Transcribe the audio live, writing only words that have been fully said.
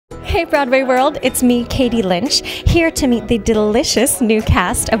Hey Broadway World, it's me, Katie Lynch, here to meet the delicious new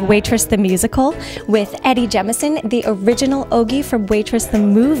cast of Waitress the Musical with Eddie Jemison, the original Ogie from Waitress the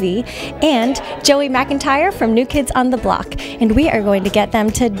Movie, and Joey McIntyre from New Kids on the Block. And we are going to get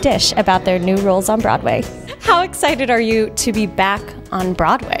them to dish about their new roles on Broadway. How excited are you to be back on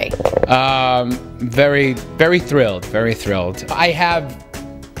Broadway? Very, very thrilled, very thrilled. I have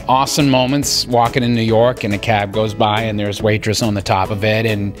awesome moments walking in New York and a cab goes by and there's Waitress on the top of it,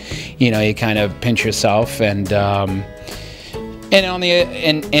 and you know, you kind of pinch yourself, and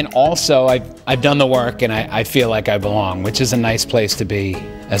also I've done the work and I feel like I belong, which is a nice place to be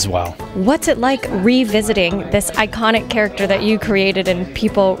as well. What's it like revisiting this iconic character that you created and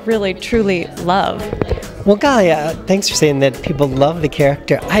people really truly love? Well, Galia, thanks for saying that people love the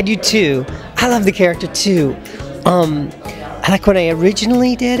character. I do too. I love the character too. Like when I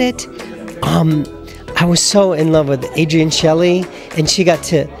originally did it, I was so in love with Adrienne Shelley, and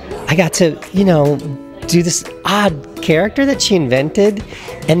I got to, you know, do this odd character that she invented,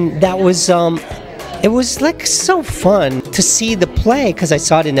 and that was, it was like so fun to see the play, because I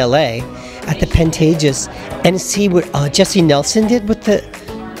saw it in LA at the Pantages, and see what Jessie Nelson did with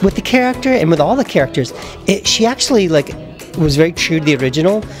the character and with all the characters. She actually like was very true to the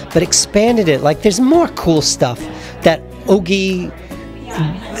original, but expanded it. Like there's more cool stuff that Ogie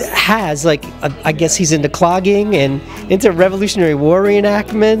has, like I guess he's into clogging and into Revolutionary War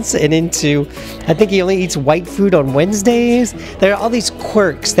reenactments and into, I think he only eats white food on Wednesdays. There are all these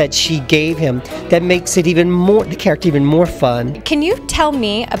quirks that she gave him that makes it even more, the character even more fun. Can you tell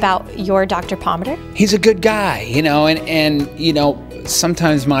me about your Dr. Pomatter? He's a good guy, you know, and you know,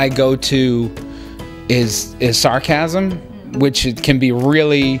 sometimes my go-to is sarcasm, which it can be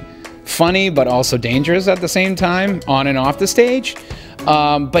really funny but also dangerous at the same time, on and off the stage.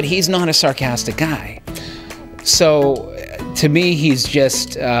 But he's not a sarcastic guy. So to me, he's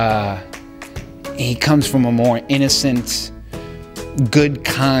just, he comes from a more innocent, good,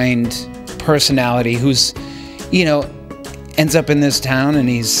 kind personality who's, you know, ends up in this town, and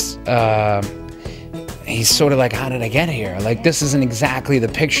he's sort of like, how did I get here? Like, this isn't exactly the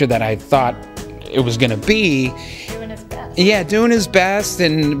picture that I thought it was gonna be. Yeah, doing his best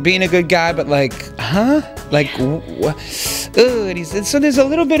and being a good guy, but like, huh? Like, and so there's a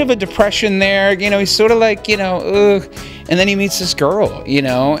little bit of a depression there, you know, he's sort of like, you know, and then he meets this girl, you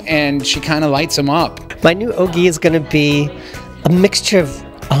know, and she kind of lights him up. My new Ogie is going to be a mixture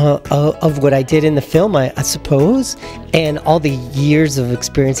of what I did in the film, I suppose, and all the years of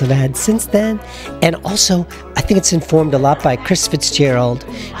experience I've had since then. And also, I think it's informed a lot by Chris Fitzgerald.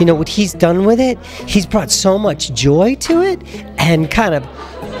 You know, what he's done with it, he's brought so much joy to it and kind of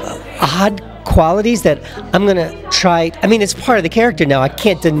odd qualities that I'm going to try. I mean, it's part of the character now. I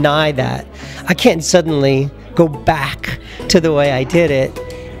can't deny that. I can't suddenly go back to the way I did it.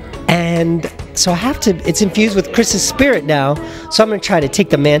 And so I have to, it's infused with Chris's spirit now, so I'm going to try to take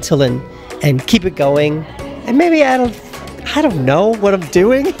the mantle and keep it going. And maybe I don't know what I'm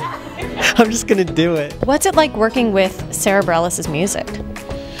doing. I'm just going to do it. What's it like working with Sarah Bareilles' music?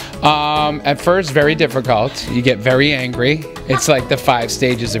 At first, very difficult. You get very angry. It's like the 5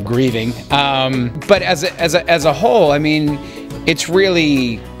 stages of grieving. But as a whole, I mean,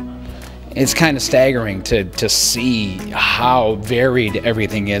 it's kind of staggering to see how varied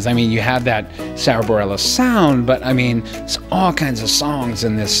everything is. I mean, you have that Sarah Bareilles sound, but I mean, there's all kinds of songs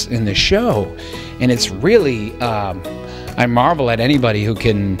in this show, and it's really, I marvel at anybody who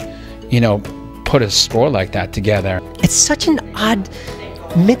can, you know, put a score like that together. It's such an odd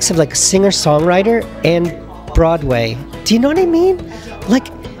mix of like singer-songwriter and Broadway. Do you know what I mean? Like,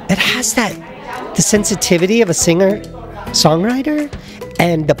 it has the sensitivity of a singer-songwriter,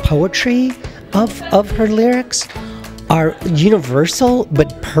 and the poetry of her lyrics are universal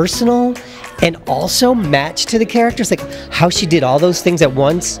but personal, and also match to the characters. Like how she did all those things at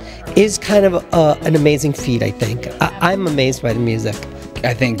once is kind of an amazing feat, I think. I'm amazed by the music.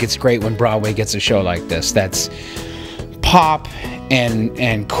 I think it's great when Broadway gets a show like this that's pop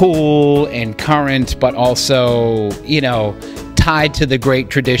and cool and current, but also, you know, tied to the great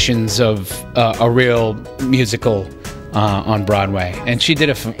traditions of a real musical on Broadway. And she did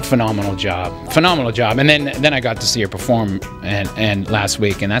a phenomenal job. And then I got to see her perform and last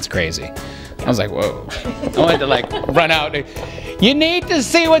week, and that's crazy. I was like, whoa. I wanted to like run out. You need to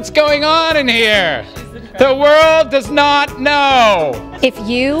see what's going on in here. The world does not know. If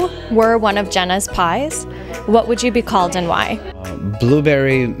you were one of Jenna's pies, what would you be called and why?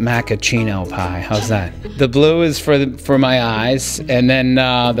 Blueberry macchiato pie. How's that? The blue is for my eyes, and then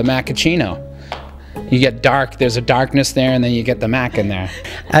the macchiato. You get dark, there's a darkness there, and then you get the mac in there.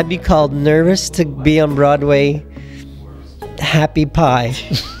 I'd be called Nervous to be on Broadway Happy Pie.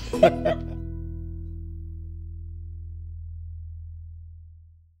 you.